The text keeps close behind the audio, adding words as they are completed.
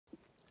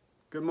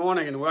Good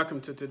morning and welcome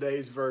to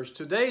today's verse.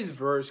 Today's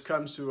verse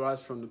comes to us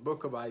from the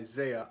book of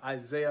Isaiah,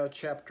 Isaiah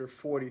chapter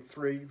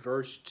 43,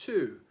 verse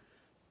 2.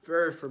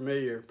 Very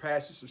familiar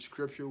passage of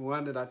scripture,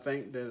 one that I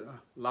think that a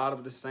lot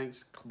of the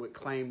saints would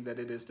claim that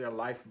it is their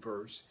life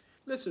verse.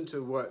 Listen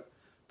to what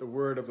the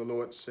word of the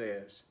Lord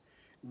says.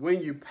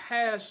 When you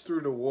pass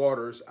through the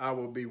waters, I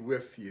will be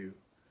with you,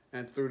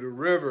 and through the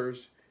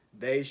rivers,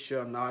 they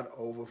shall not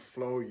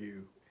overflow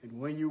you. And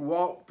when you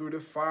walk through the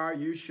fire,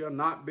 you shall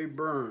not be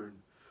burned,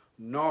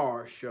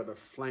 nor shall the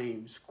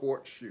flame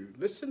scorch you.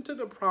 Listen to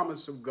the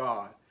promise of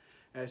God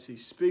as he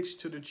speaks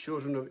to the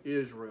children of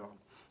Israel,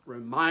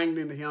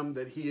 reminding them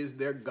that he is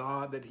their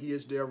God, that he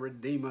is their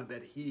Redeemer,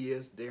 that he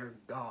is their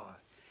God,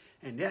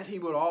 and that he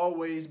will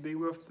always be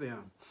with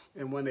them.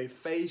 And when they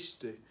face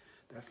the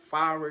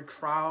fiery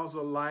trials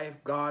of life,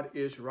 God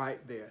is right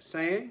there,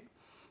 saying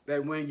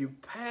that when you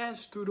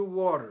pass through the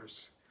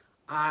waters,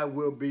 I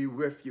will be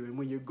with you. And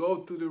when you go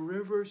through the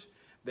rivers,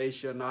 they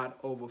shall not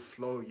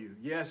overflow you.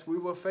 Yes, we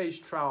will face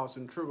trials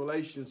and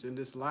tribulations in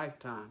this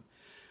lifetime,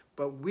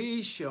 but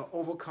we shall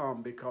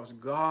overcome because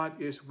God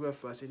is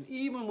with us. And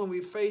even when we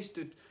face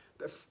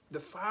the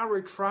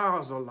fiery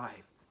trials of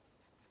life,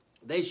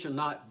 they shall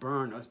not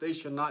burn us. They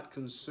shall not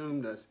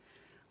consume us.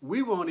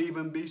 We won't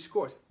even be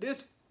scorched.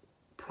 This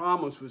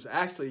promise was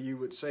actually, you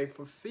would say,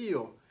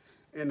 fulfilled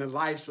in the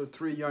lives of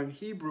three young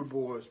Hebrew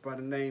boys by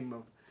the name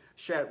of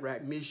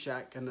Shadrach,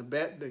 Meshach, and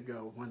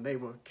Abednego when they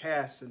were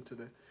cast into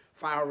the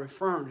fiery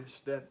furnace,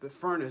 that the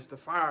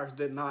fires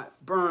did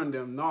not burn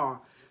them,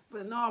 nor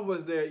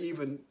was there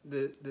even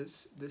the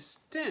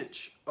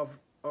stench of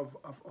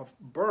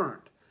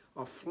burnt,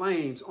 of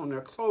flames on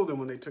their clothing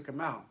when they took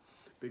them out,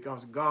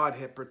 because God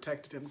had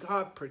protected them.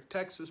 God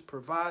protects us,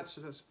 provides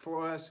us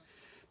for us,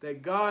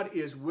 that God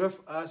is with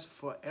us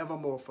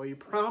forevermore. For he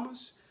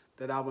promised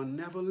that I will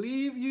never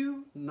leave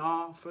you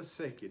nor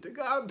forsake you. To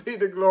God be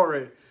the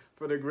glory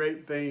for the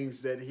great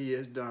things that he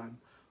has done.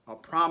 A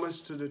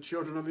promise to the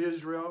children of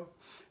Israel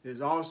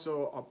is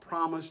also a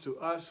promise to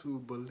us who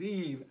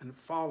believe and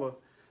follow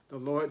the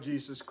Lord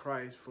Jesus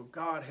Christ. For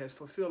God has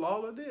fulfilled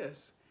all of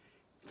this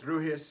through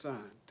his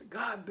Son. To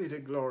God be the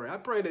glory. I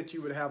pray that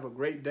you would have a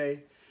great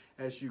day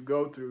as you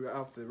go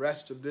throughout the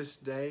rest of this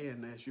day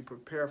and as you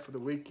prepare for the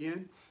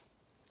weekend.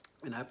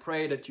 And I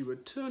pray that you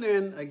would tune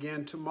in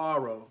again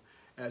tomorrow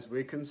as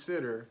we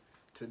consider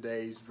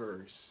today's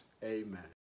verse. Amen.